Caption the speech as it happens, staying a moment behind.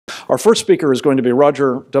Our first speaker is going to be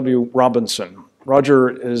Roger W. Robinson. Roger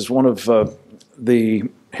is one of the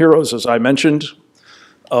heroes, as I mentioned,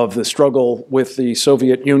 of the struggle with the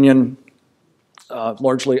Soviet Union.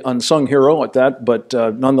 Largely unsung hero at that, but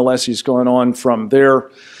nonetheless, he's going on from there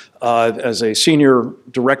as a senior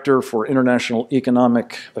director for international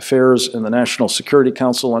economic affairs in the National Security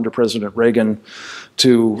Council under President Reagan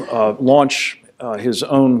to launch his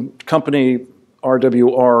own company,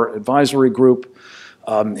 RWR Advisory Group.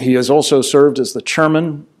 He has also served as the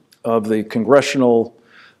chairman of the Congressional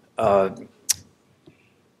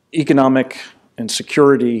Economic and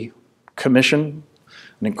Security Commission,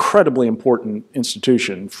 an incredibly important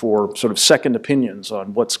institution for sort of second opinions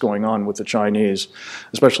on what's going on with the Chinese,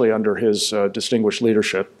 especially under his distinguished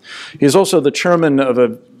leadership. He is also the chairman of a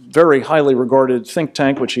very highly regarded think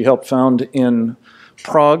tank, which he helped found in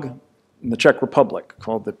Prague, in the Czech Republic,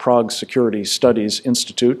 called the Prague Security Studies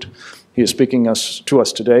Institute. He is speaking to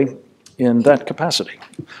us today in that capacity.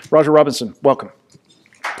 Roger Robinson, welcome.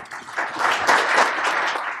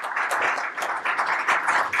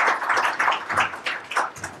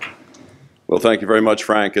 Well, thank you very much,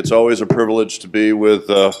 Frank. It's always a privilege to be with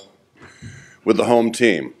the home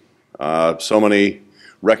team. So many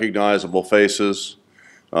recognizable faces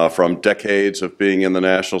from decades of being in the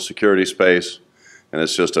national security space, and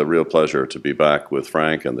it's just a real pleasure to be back with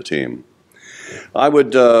Frank and the team.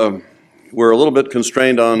 We're a little bit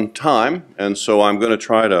constrained on time, and so I'm going to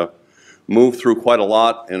try to move through quite a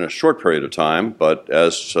lot in a short period of time, but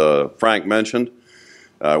as Frank mentioned,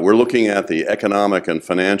 we're looking at the economic and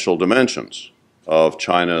financial dimensions of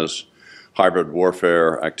China's hybrid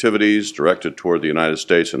warfare activities directed toward the United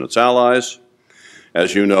States and its allies.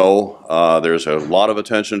 As you know, there's a lot of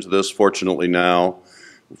attention to this, fortunately now,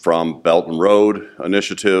 from Belt and Road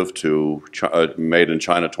Initiative to Made in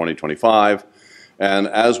China 2025. And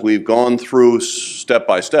as we've gone through step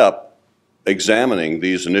by step, examining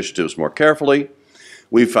these initiatives more carefully,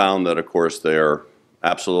 we found that, of course, they're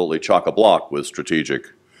absolutely chock-a-block with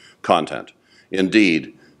strategic content.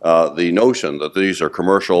 Indeed, the notion that these are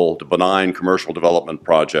benign commercial development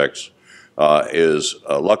projects is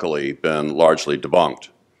luckily been largely debunked.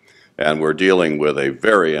 And we're dealing with a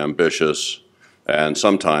very ambitious and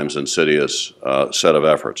sometimes insidious set of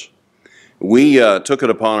efforts. We took it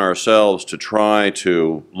upon ourselves to try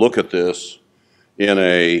to look at this in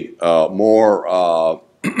a more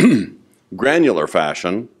granular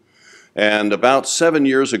fashion. And about 7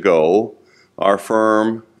 years ago, our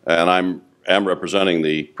firm, and I am representing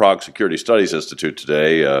the Prague Security Studies Institute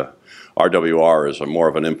today. RWR is more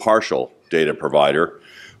of an impartial data provider.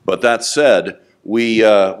 But that said, we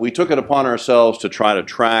took it upon ourselves to try to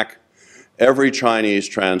track every Chinese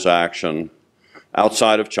transaction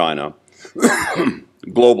outside of China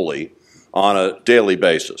globally on a daily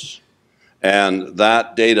basis. And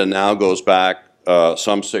that data now goes back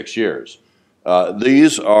some 6 years.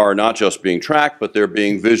 These are not just being tracked, but they're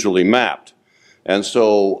being visually mapped. And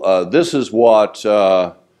so this is what,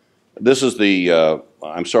 I'm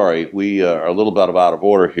sorry, we are a little bit out of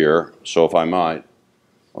order here, so if I might,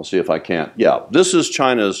 I'll see if I can't. Yeah, this is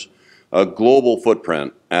China's global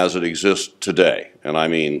footprint as it exists today, and I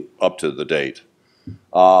mean up to the date.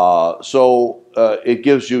 It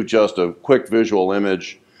gives you just a quick visual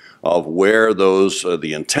image of where those,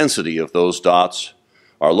 the intensity of those dots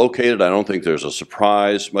are located. I don't think there's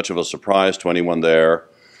much of a surprise to anyone there.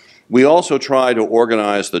 We also try to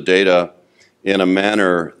organize the data in a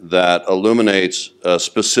manner that illuminates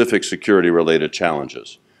specific security-related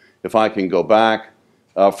challenges. If I can go back,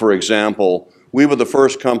 for example, we were the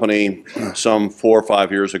first company some 4 or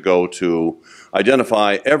 5 years ago to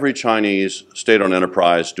identify every Chinese state-owned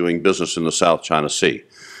enterprise doing business in the South China Sea,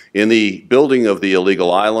 in the building of the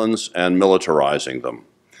illegal islands and militarizing them.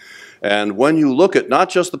 And when you look at not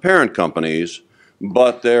just the parent companies,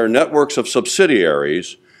 but their networks of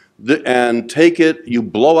subsidiaries, and you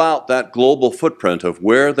blow out that global footprint of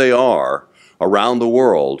where they are around the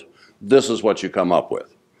world, this is what you come up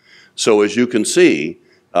with. So as you can see,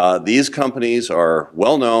 these companies are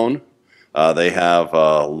well known, they have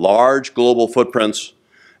large global footprints,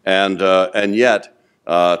 and yet,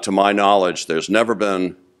 to my knowledge, there's never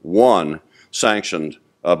been one sanctioned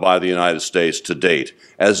by the United States to date,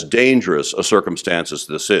 as dangerous a circumstance as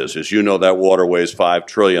this is. As you know, that water weighs $5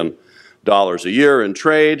 trillion a year in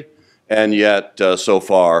trade, and yet so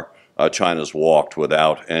far China's walked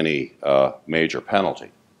without any major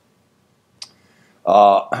penalty.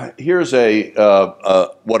 Here's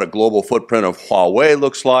what a global footprint of Huawei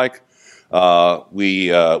looks like.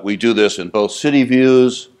 We do this in both city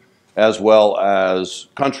views as well as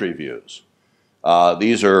country views.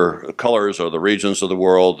 These are colors are the regions of the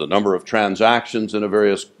world. The number of transactions in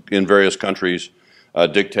various countries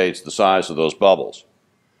dictates the size of those bubbles.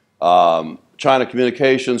 China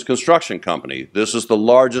Communications Construction Company. This is the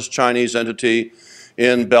largest Chinese entity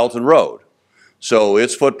in Belt and Road. So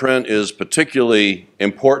its footprint is particularly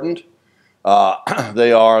important.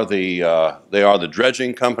 They are the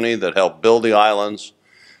dredging company that helped build the islands.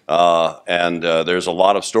 There's a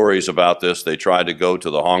lot of stories about this. They tried to go to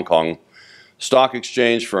the Hong Kong Stock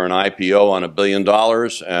Exchange for an IPO on $1 billion,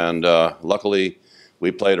 and luckily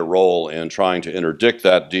we played a role in trying to interdict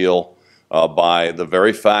that deal by the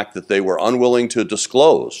very fact that they were unwilling to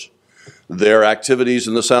disclose their activities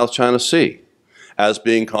in the South China Sea as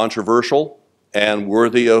being controversial and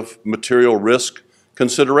worthy of material risk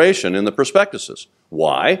consideration in the prospectuses.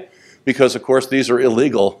 Why? Because, of course, these are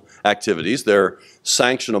illegal activities. They're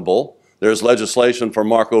sanctionable. There's legislation for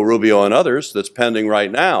Marco Rubio and others that's pending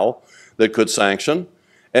right now that could sanction.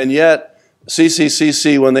 And yet,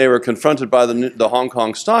 CCCC, when they were confronted by the Hong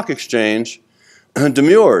Kong Stock Exchange,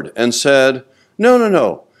 demurred and said, no, no,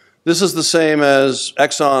 no, this is the same as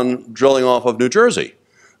Exxon drilling off of New Jersey.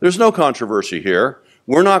 There's no controversy here.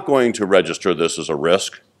 We're not going to register this as a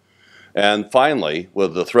risk. And finally,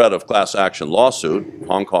 with the threat of class action lawsuit,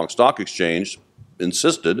 Hong Kong Stock Exchange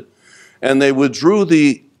insisted, and they withdrew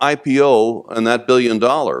the IPO and that $1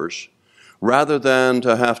 billion rather than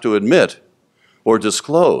to have to admit or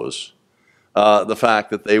disclose the fact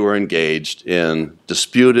that they were engaged in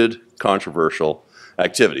disputed, controversial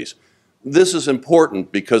activities. This is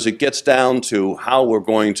important because it gets down to how we're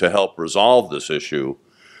going to help resolve this issue,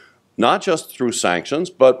 not just through sanctions,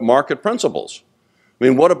 but market principles. I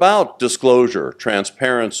mean, what about disclosure,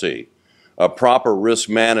 transparency, proper risk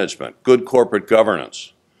management, good corporate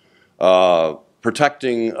governance,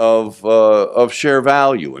 protecting of share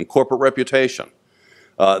value and corporate reputation?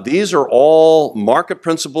 These are all market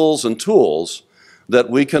principles and tools that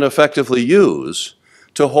we can effectively use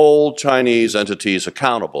to hold Chinese entities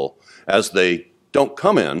accountable as they don't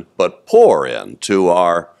come in but pour in to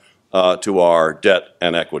our debt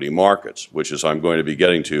and equity markets, which is I'm going to be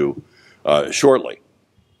getting to shortly.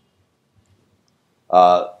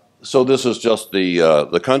 So this is just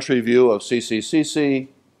the country view of CCCC.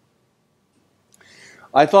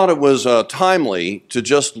 I thought it was timely to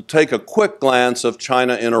just take a quick glance of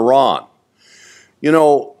China and Iran. You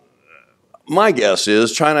know, my guess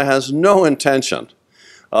is China has no intention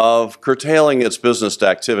of curtailing its business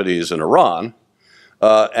activities in Iran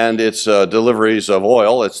and its deliveries of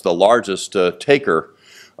oil. It's the largest taker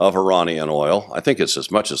of Iranian oil. I think it's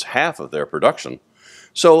as much as half of their production.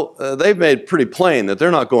 So they've made pretty plain that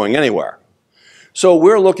they're not going anywhere. So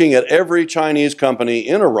we're looking at every Chinese company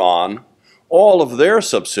in Iran, all of their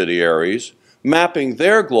subsidiaries, mapping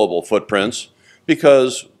their global footprints,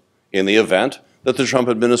 because in the event that the Trump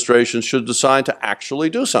administration should decide to actually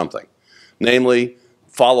do something, namely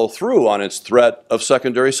follow through on its threat of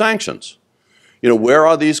secondary sanctions. You know, where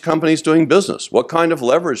are these companies doing business? What kind of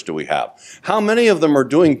leverage do we have? How many of them are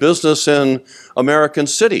doing business in American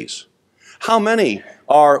cities? How many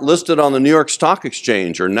are listed on the New York Stock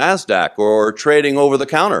Exchange or NASDAQ or trading over the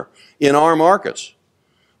counter in our markets?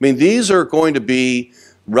 I mean, these are going to be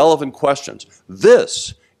relevant questions.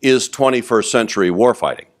 This is 21st century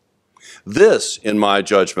warfighting. This, in my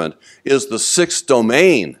judgment, is the sixth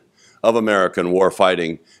domain of American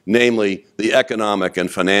warfighting, namely the economic and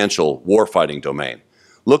financial warfighting domain.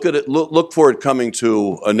 Look at it. Look for it coming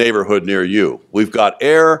to a neighborhood near you. We've got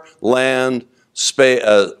air, land, space.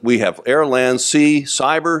 We have air, land, sea,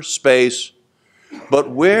 cyber, space. But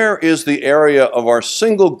where is the area of our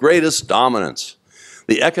single greatest dominance?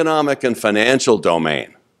 The economic and financial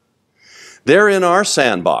domain. They're in our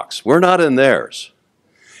sandbox. We're not in theirs.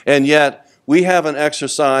 And yet, we haven't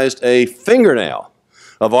exercised a fingernail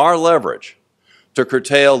of our leverage to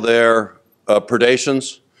curtail their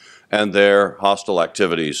predations and their hostile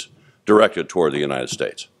activities directed toward the United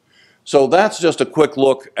States. So that's just a quick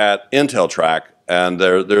look at IntelTrack, and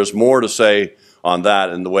there's more to say on that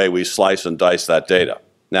in the way we slice and dice that data.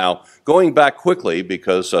 Now, going back quickly,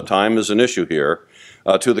 because time is an issue here,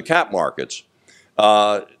 to the cap markets,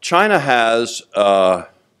 China has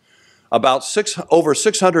about over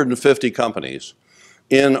 650 companies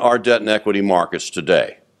in our debt and equity markets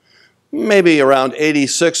today. Maybe around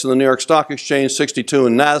 86 in the New York Stock Exchange, 62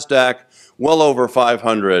 in NASDAQ, well over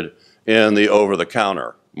 500 in the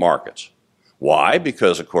over-the-counter markets. Why?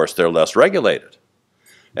 Because, of course, they're less regulated.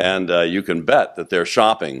 And you can bet that they're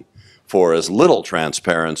shopping for as little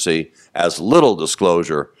transparency, as little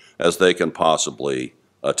disclosure as they can possibly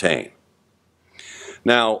attain.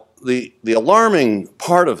 Now, the alarming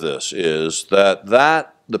part of this is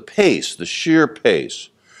that the pace, the sheer pace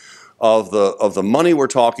of the money we're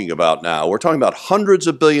talking about now, we're talking about hundreds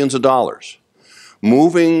of billions of dollars,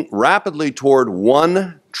 moving rapidly toward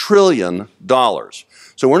 $1 trillion.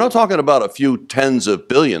 So we're not talking about a few tens of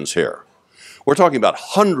billions here. We're talking about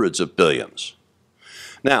hundreds of billions.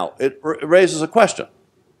 Now, it raises a question.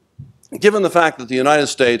 Given the fact that the United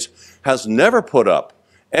States has never put up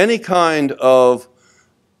any kind of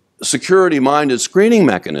security-minded screening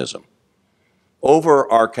mechanism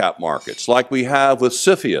over our cap markets, like we have with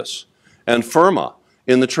CFIUS and FIRMA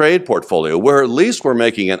in the trade portfolio, where at least we're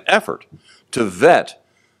making an effort to vet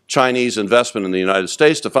Chinese investment in the United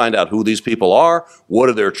States to find out who these people are, what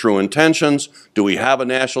are their true intentions, do we have a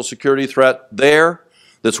national security threat there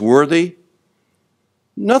that's worthy?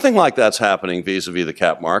 Nothing like that's happening vis-a-vis the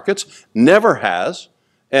cap markets, never has,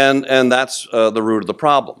 and that's the root of the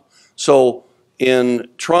problem. So in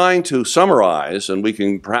trying to summarize, and we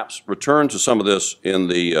can perhaps return to some of this in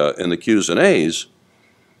the Q's and A's,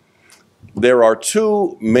 there are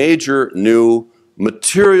two major new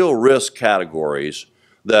material risk categories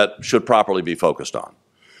that should properly be focused on.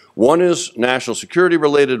 One is national security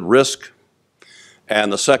related risk,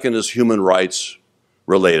 and the second is human rights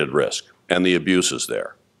related risk and the abuses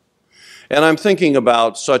there. And I'm thinking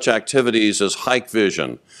about such activities as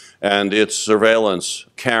Hikvision and its surveillance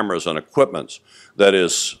cameras and equipment that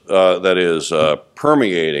is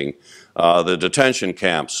permeating the detention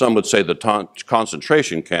camps, some would say the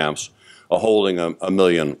concentration camps, holding a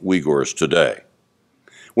million Uyghurs today.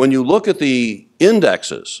 When you look at the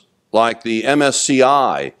indexes, like the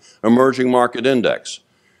MSCI Emerging Market Index,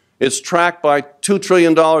 it's tracked by $2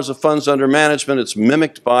 trillion of funds under management. It's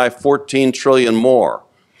mimicked by 14 trillion more.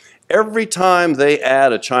 Every time they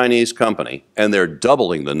add a Chinese company, and they're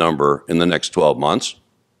doubling the number in the next 12 months,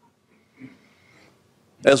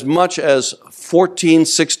 as much as $14,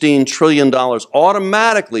 $16 trillion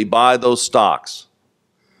automatically buy those stocks.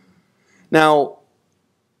 Now,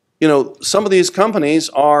 you know, some of these companies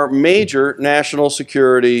are major national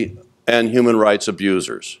security and human rights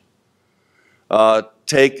abusers.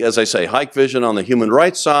 Take, as I say, Hikvision on the human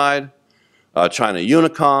rights side, China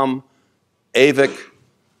Unicom, AVIC,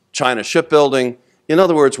 China Shipbuilding. In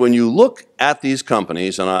other words, when you look at these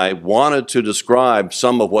companies, and I wanted to describe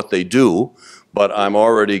some of what they do, but I'm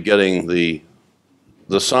already getting the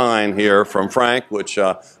sign here from Frank, which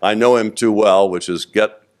I know him too well, which is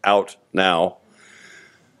get out now.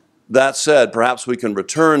 That said, perhaps we can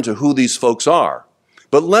return to who these folks are.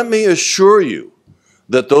 But let me assure you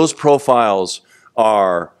that those profiles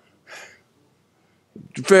are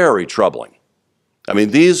very troubling. I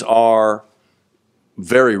mean, these are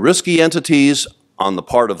very risky entities on the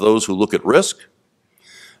part of those who look at risk,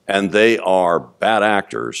 and they are bad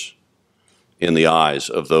actors in the eyes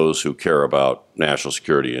of those who care about national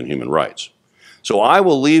security and human rights. So I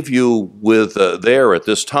will leave you with there at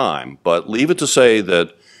this time, but leave it to say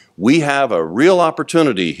that we have a real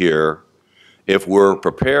opportunity here if we're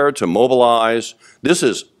prepared to mobilize.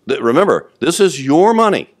 Remember, this is your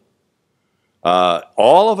money.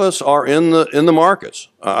 All of us are in the markets.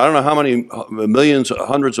 I don't know how many millions,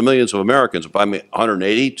 hundreds of millions of Americans, if I mean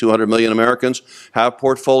 180, 200 million Americans have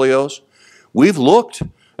portfolios. We've looked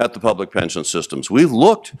at the public pension systems. We've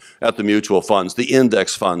looked at the mutual funds, the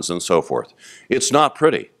index funds, and so forth. It's not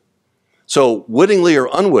pretty. So wittingly or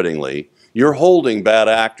unwittingly, you're holding bad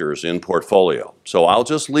actors in portfolio. So I'll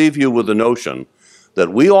just leave you with the notion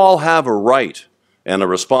that we all have a right and a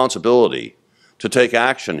responsibility to take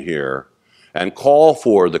action here and call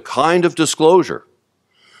for the kind of disclosure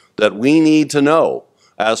that we need to know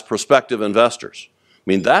as prospective investors. I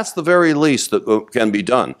mean, that's the very least that can be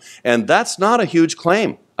done. And that's not a huge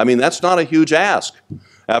claim. I mean, that's not a huge ask,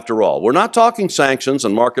 after all. We're not talking sanctions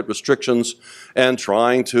and market restrictions and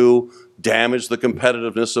trying to damage the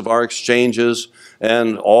competitiveness of our exchanges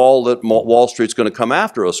and all that Wall Street's going to come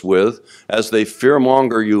after us with as they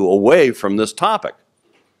fearmonger you away from this topic.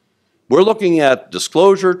 We're looking at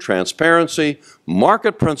disclosure, transparency,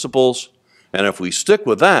 market principles, and if we stick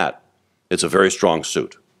with that, it's a very strong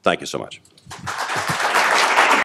suit. Thank you so much.